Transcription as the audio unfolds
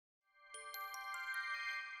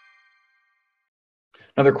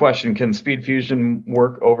Another question, can SpeedFusion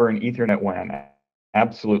work over an Ethernet WAN?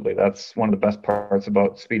 Absolutely. That's one of the best parts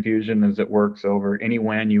about SpeedFusion is it works over any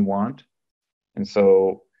WAN you want. And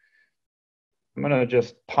so I'm going to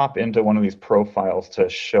just pop into one of these profiles to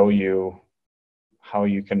show you how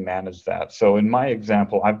you can manage that. So in my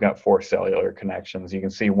example, I've got 4 cellular connections. You can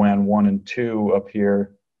see WAN 1 and 2 up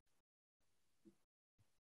here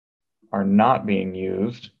are not being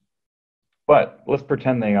used, but let's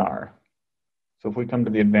pretend they are. So if we come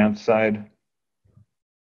to the advanced side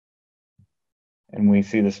and we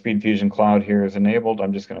see the SpeedFusion Cloud here is enabled,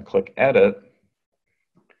 I'm just going to click Edit.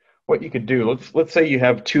 What you could do, let's say you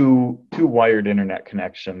have two wired internet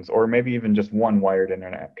connections, or maybe even just one wired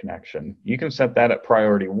internet connection. You can set that at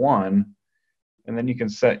priority 1, and then you can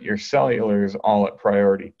set your cellulars all at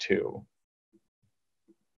priority 2.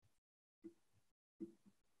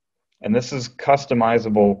 And this is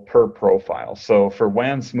customizable per profile. So for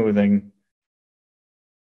WAN smoothing,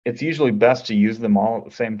 it's usually best to use them all at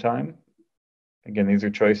the same time. Again, these are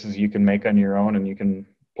choices you can make on your own and you can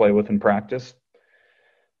play with in practice.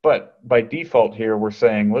 But by default here, we're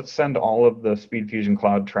saying, let's send all of the SpeedFusion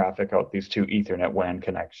Cloud traffic out these 2 Ethernet WAN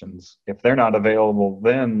connections. If they're not available,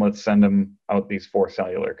 then let's send them out these 4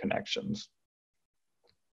 cellular connections.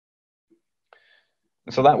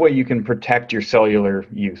 So that way you can protect your cellular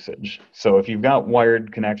usage. So if you've got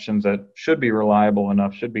wired connections that should be reliable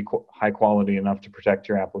enough, should be high quality enough to protect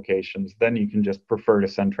your applications, then you can just prefer to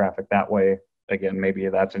send traffic that way. Again, maybe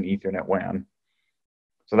that's an Ethernet WAN.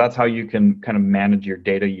 So that's how you can kind of manage your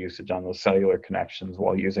data usage on those cellular connections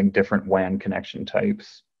while using different WAN connection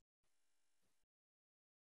types.